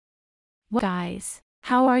Guys,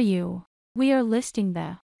 how are you? We are listing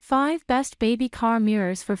the 5 best baby car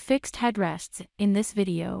mirrors for fixed headrests in this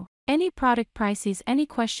video. Any product prices, any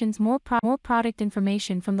questions, more product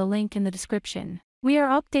information from the link in the description. We are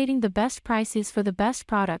updating the best prices for the best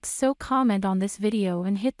products, so comment on this video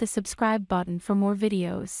and hit the subscribe button for more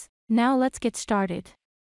videos. Now let's get started.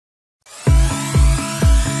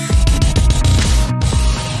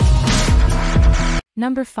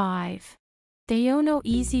 Number 5. Diono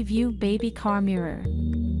Easy View Baby Car Mirror.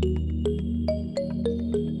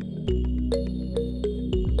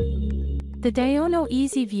 The Diono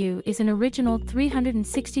Easy View is an original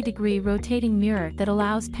 360-degree rotating mirror that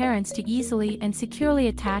allows parents to easily and securely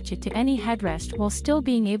attach it to any headrest while still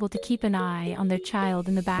being able to keep an eye on their child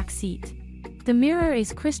in the back seat. The mirror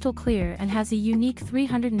is crystal clear and has a unique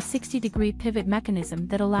 360-degree pivot mechanism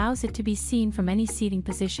that allows it to be seen from any seating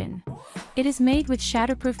position. It is made with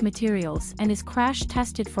shatterproof materials and is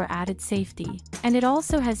crash-tested for added safety. And it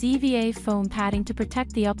also has EVA foam padding to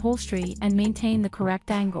protect the upholstery and maintain the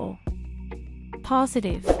correct angle.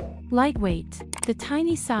 Positive. Lightweight. The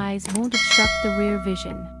tiny size won't obstruct the rear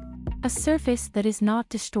vision. A surface that is not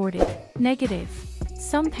distorted. Negative.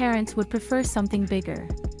 Some parents would prefer something bigger.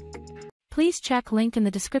 Please check link in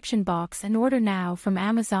the description box and order now from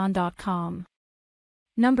Amazon.com.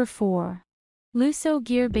 Number 4. Lusso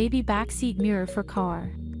Gear Baby Backseat Mirror for Car.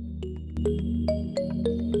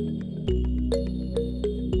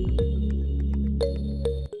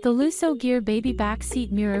 The Lusso Gear Baby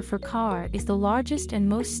Backseat Mirror for Car is the largest and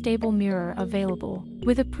most stable mirror available,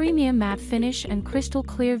 with a premium matte finish and crystal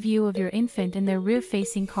clear view of your infant in their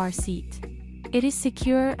rear-facing car seat. It is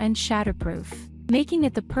secure and shatterproof, making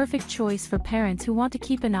it the perfect choice for parents who want to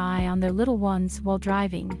keep an eye on their little ones while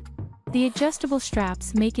driving. The adjustable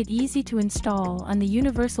straps make it easy to install, and the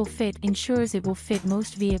universal fit ensures it will fit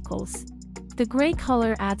most vehicles. The gray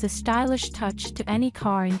color adds a stylish touch to any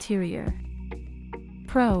car interior.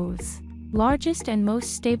 Pros. Largest and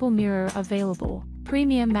most stable mirror available,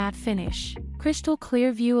 premium matte finish, crystal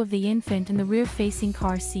clear view of the infant in the rear-facing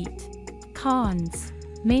car seat. Cons.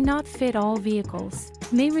 May not fit all vehicles,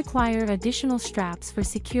 may require additional straps for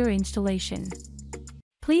secure installation.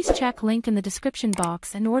 Please check link in the description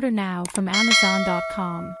box and order now from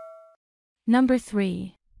Amazon.com. Number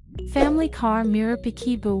 3. Family Car Mirror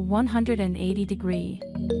Pikibu 180 Degree.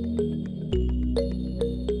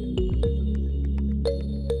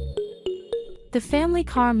 The Family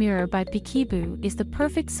Car Mirror by Pikibu is the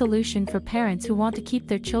perfect solution for parents who want to keep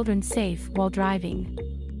their children safe while driving.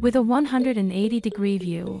 With a 180-degree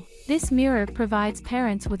view, this mirror provides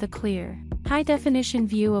parents with a clear, high-definition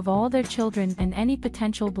view of all their children and any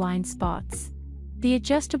potential blind spots. The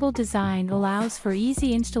adjustable design allows for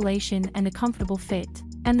easy installation and a comfortable fit,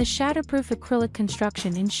 and the shatterproof acrylic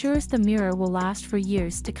construction ensures the mirror will last for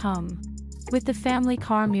years to come. With the Family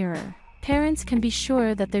Car Mirror, parents can be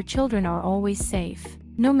sure that their children are always safe,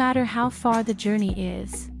 no matter how far the journey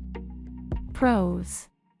is. Pros.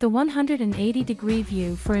 The 180-degree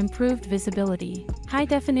view for improved visibility,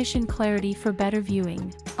 high-definition clarity for better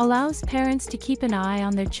viewing, allows parents to keep an eye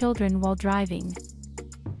on their children while driving.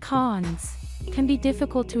 Cons. Can be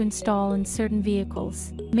difficult to install in certain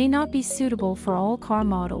vehicles, may not be suitable for all car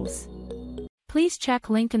models. Please check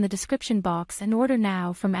link in the description box and order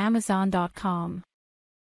now from Amazon.com.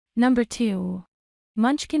 Number 2.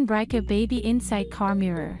 Munchkin Brica Baby Insight Car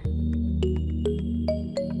Mirror.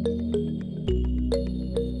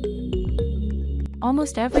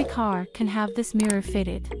 Almost every car can have this mirror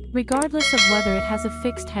fitted, regardless of whether it has a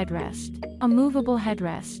fixed headrest, a movable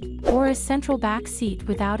headrest, or a central back seat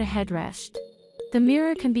without a headrest. The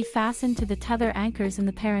mirror can be fastened to the tether anchors in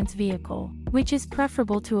the parent's vehicle, which is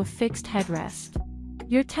preferable to a fixed headrest.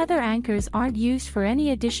 Your tether anchors aren't used for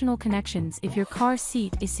any additional connections if your car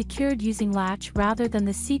seat is secured using latch rather than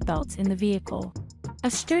the seatbelts in the vehicle. A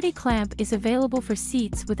sturdy clamp is available for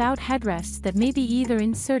seats without headrests that may be either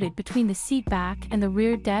inserted between the seat back and the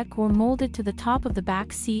rear deck or molded to the top of the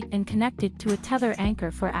back seat and connected to a tether anchor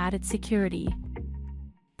for added security.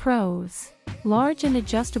 Pros. Large and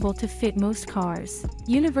adjustable to fit most cars.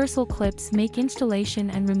 Universal clips make installation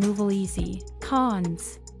and removal easy.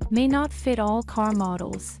 Cons. May not fit all car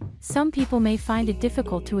models. Some people may find it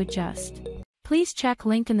difficult to adjust. Please check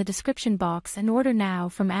link in the description box and order now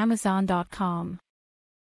from Amazon.com.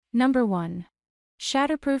 Number 1.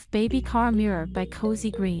 Shatterproof Baby Car Mirror by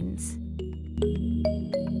Cozy Greens.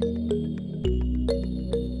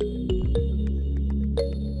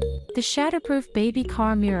 The Shatterproof Baby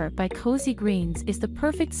Car Mirror by Cozy Greens is the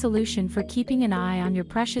perfect solution for keeping an eye on your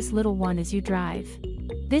precious little one as you drive.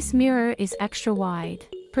 This mirror is extra wide,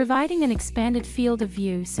 providing an expanded field of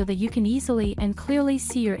view so that you can easily and clearly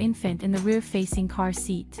see your infant in the rear-facing car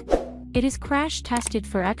seat. It is crash-tested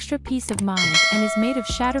for extra peace of mind and is made of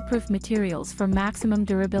shatterproof materials for maximum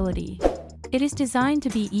durability. It is designed to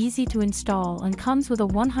be easy to install and comes with a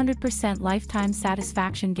 100% lifetime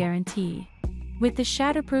satisfaction guarantee. With the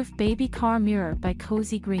Shatterproof Baby Car Mirror by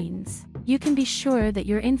Cozy Greens, you can be sure that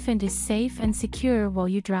your infant is safe and secure while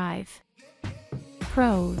you drive.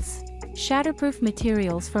 Pros: shatterproof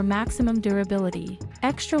materials for maximum durability,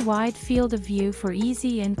 extra wide field of view for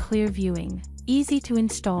easy and clear viewing, easy to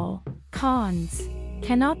install. Cons: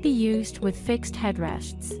 cannot be used with fixed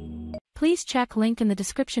headrests. Please check link in the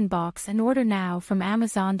description box and order now from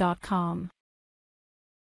Amazon.com.